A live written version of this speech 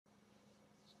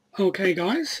Okay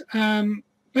guys,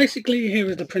 basically here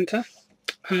is the printer.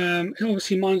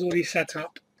 Obviously mine's already set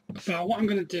up, but what I'm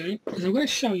going to do is I'm going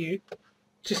to show you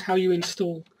just how you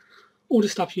install all the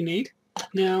stuff you need.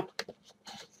 Now,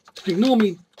 ignore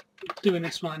me doing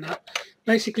this right now.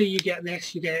 Basically you get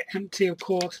this, you get it empty of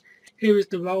course. Here is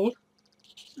the roll.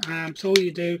 So all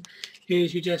you do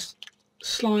is you just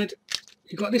slide,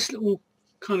 you've got this little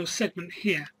kind of segment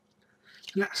here,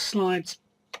 and that slides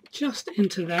just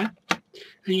into there.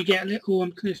 And you get a little, I'm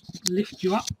going to lift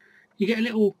you up, you get a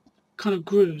little kind of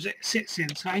grooves it sits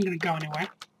in, so it ain't going to go anywhere.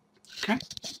 Okay,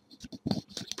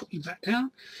 let's put you back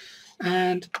down,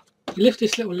 and you lift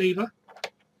this little lever.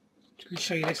 I'm going to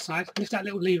show you this side. Lift that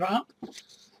little lever up,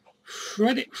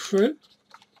 thread it through.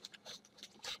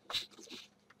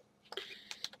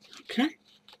 Okay,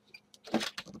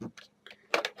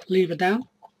 lever down,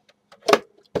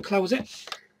 close it,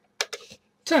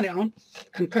 turn it on,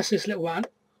 and press this little button.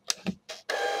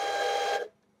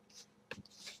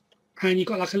 And you've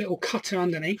got like a little cutter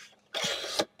underneath.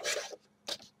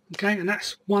 Okay, and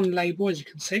that's one label, as you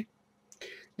can see.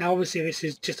 Now obviously this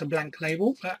is just a blank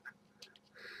label, but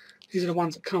these are the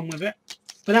ones that come with it.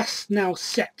 But that's now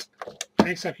set.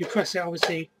 Okay, so if you press it,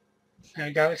 obviously, there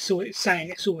you go, it's saying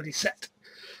it's already set.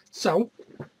 So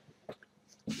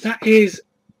that is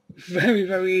very,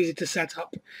 very easy to set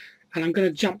up. And I'm going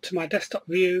to jump to my desktop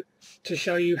view to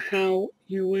show you how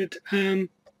you would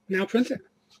now print it.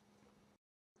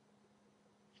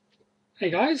 Hey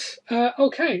guys,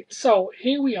 okay, so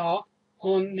here we are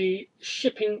on the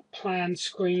shipping plan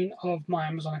screen of my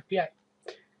Amazon FBA.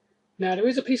 Now there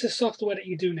is a piece of software that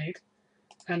you do need,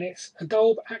 and it's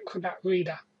Adobe Acrobat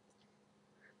Reader.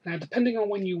 Now depending on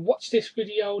when you watch this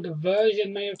video, the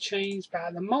version may have changed, but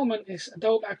at the moment it's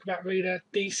Adobe Acrobat Reader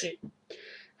DC.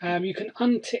 You can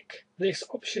untick this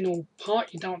optional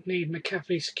part. You don't need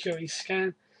McAfee Security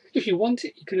Scan. If you want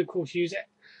it, you can of course use it,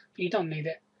 but you don't need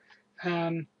it.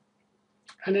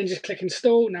 And then just click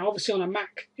install. Now obviously on a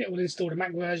Mac it will install the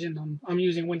Mac version. I'm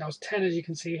using Windows 10 as you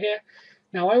can see here.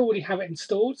 Now I already have it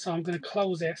installed, so I'm going to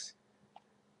close this.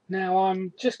 Now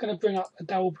I'm just going to bring up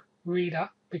Adobe Reader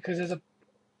because there's a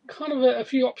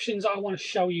few options that I want to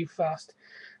show you first.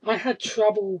 I had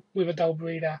trouble with Adobe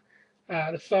Reader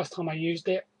the first time I used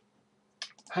it,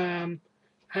 and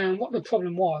what the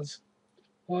problem was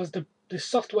the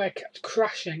software kept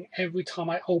crashing every time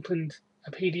I opened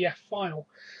a PDF file.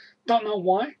 Don't know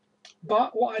why,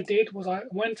 but what I did was I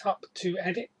went up to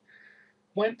Edit,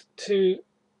 went to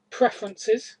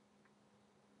Preferences,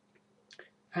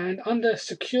 and under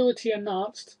Security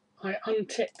Enhanced I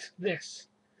unticked this,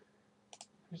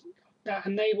 that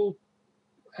Enable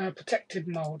Protected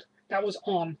Mode. That was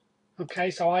on. Okay,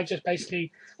 so I just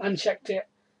basically unchecked it,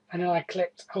 and then I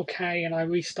clicked OK, and I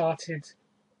restarted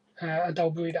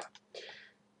Adobe Reader.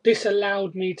 This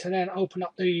allowed me to then open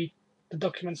up the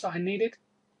documents that I needed.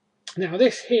 Now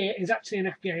this here is actually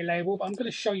an FBA label, but I'm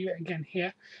going to show you it again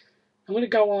here. I'm going to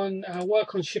go on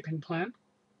work on shipping plan.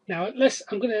 Now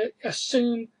I'm going to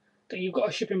assume that you've got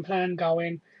a shipping plan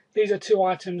going. These are two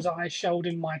items that I showed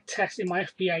in my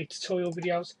FBA tutorial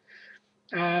videos.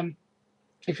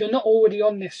 If you're not already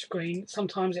on this screen,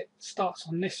 sometimes it starts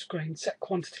on this screen, set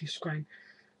quantity screen.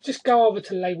 Just go over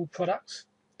to label products,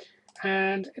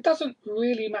 and it doesn't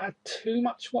really matter too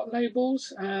much what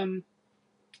labels.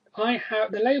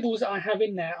 The labels that I have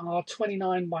in there are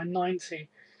 29 by 90,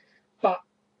 but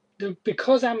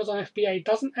because Amazon FBA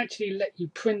doesn't actually let you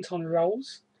print on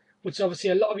rolls, which obviously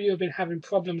a lot of you have been having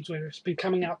problems with, it's been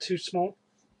coming out too small.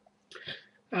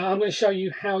 I'm going to show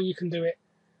you how you can do it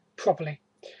properly.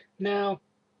 Now,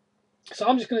 so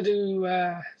I'm just going to do,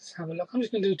 let's have a look, I'm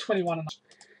just going to do 21. I'm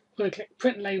going to click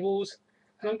print labels,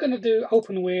 and I'm going to do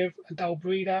open with Adobe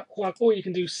Reader, or you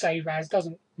can do save as,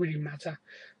 doesn't really matter.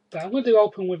 But I'm going to do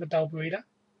open with Adobe Reader,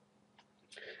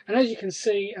 and as you can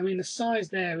see, I mean the size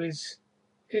there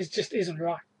just isn't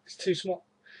right. It's too small.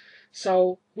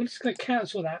 So we're just going to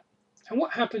cancel that, and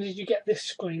what happens is you get this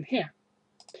screen here,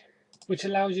 which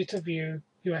allows you to view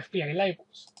your FBA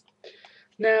labels.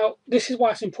 Now this is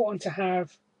why it's important to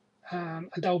have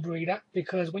Adobe Reader,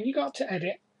 because when you go up to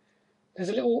edit, there's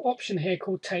a little option here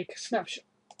called take a snapshot.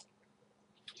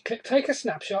 You click take a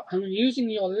snapshot, and using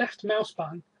your left mouse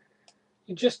button,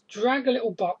 you just drag a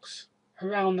little box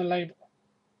around the label.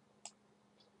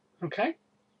 Okay,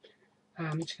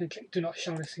 I'm just going to click do not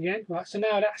show this again. Right, so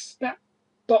now that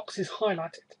box is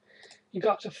highlighted. You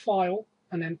go up to file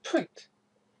and then print,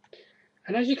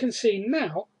 and as you can see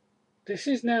now, this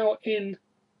is now in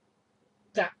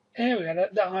that area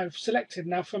that I've selected.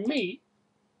 Now for me,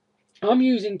 I'm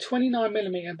using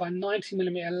 29mm by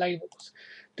 90mm labels.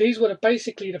 These were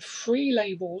basically the 3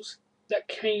 labels that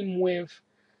came with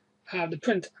the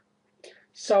printer.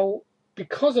 So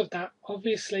because of that,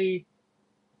 obviously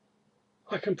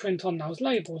I can print on those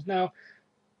labels. Now,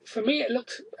 for me, it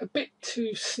looked a bit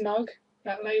too snug,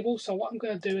 that label. So what I'm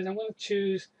going to do is I'm going to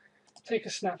choose, take a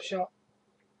snapshot.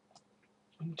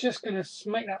 I'm just going to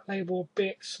make that label a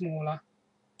bit smaller.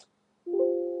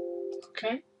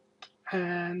 Okay,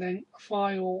 and then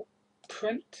file,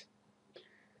 print.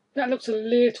 That looks a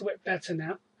little bit better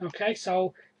now. Okay,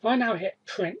 so if I now hit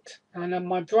print, and then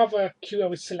my Brother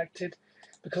QL is selected,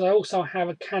 because I also have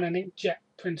a Canon inkjet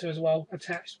printer as well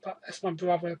attached, but that's my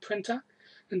Brother printer,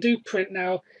 and do print.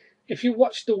 Now, if you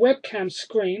watch the webcam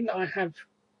screen that I have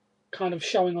kind of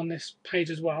showing on this page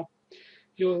as well,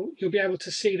 you'll be able to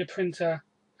see the printer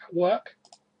at work.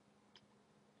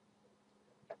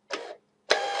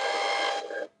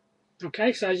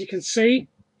 Okay, so as you can see,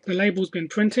 the label's been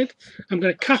printed. I'm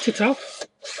going to cut it off,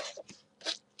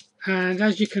 and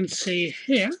as you can see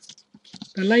here,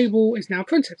 the label is now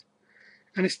printed,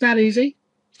 and it's that easy.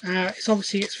 It's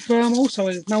obviously it's thermal, so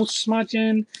there's no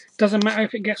smudging. Doesn't matter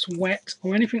if it gets wet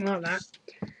or anything like that.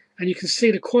 And you can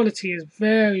see the quality is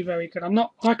very, very good.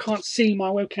 I can't see my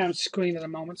webcam screen at the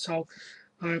moment, so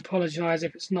I apologise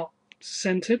if it's not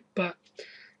centered. But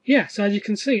yeah, so as you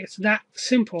can see, it's that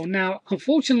simple. Now,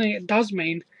 unfortunately, it does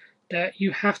mean that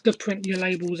you have to print your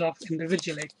labels off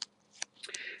individually.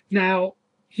 Now,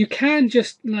 you can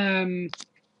just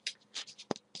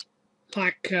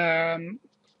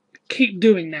keep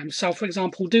doing them. So, for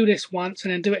example, do this once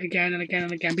and then do it again and again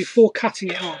and again before cutting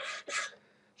it off.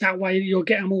 That way, you'll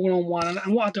get them all on one.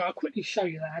 And what I'll do, I'll quickly show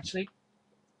you that actually.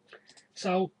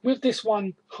 So, with this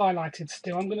one highlighted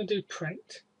still, I'm going to do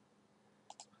print.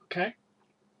 Okay.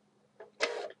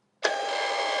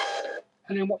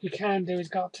 And then what you can do is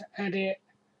go up to edit,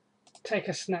 take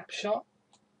a snapshot,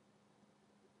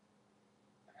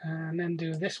 and then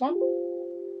do this one.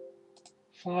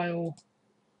 File,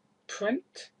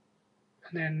 print,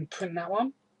 and then print that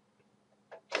one.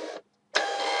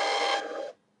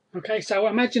 Okay, so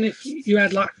imagine if you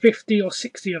had like 50 or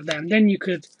 60 of them, then you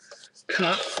could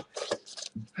cut,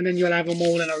 and then you'll have them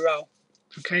all in a row.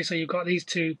 Okay, so you've got these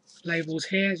two labels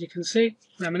here, as you can see,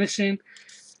 Reminiscing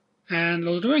and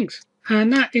Lord of the Rings.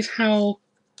 And that is how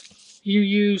you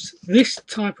use this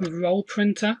type of roll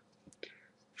printer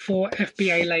for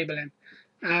FBA labeling.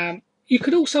 You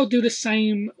could also do the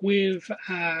same with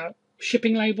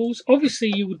shipping labels.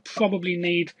 Obviously, you would probably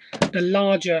need the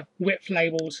larger width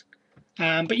labels,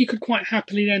 but you could quite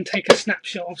happily then take a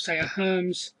snapshot of, say, a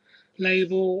Hermes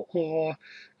label or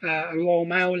a Royal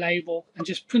Mail label and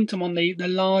just print them on the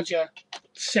larger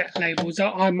set labels.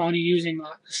 I'm only using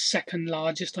like the second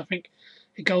largest. I think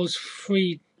it goes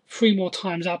three more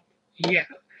times up. Yeah.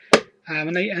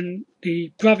 And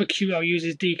the Brother QL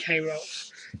uses DK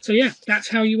rolls. So yeah, that's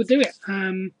how you would do it.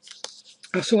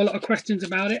 I saw a lot of questions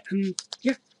about it, and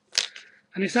yeah,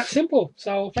 and it's that simple.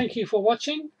 So thank you for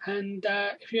watching, and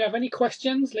if you have any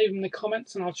questions, leave them in the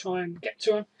comments and I'll try and get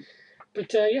to them.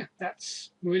 But yeah,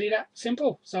 that's really that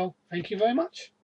simple. So thank you very much.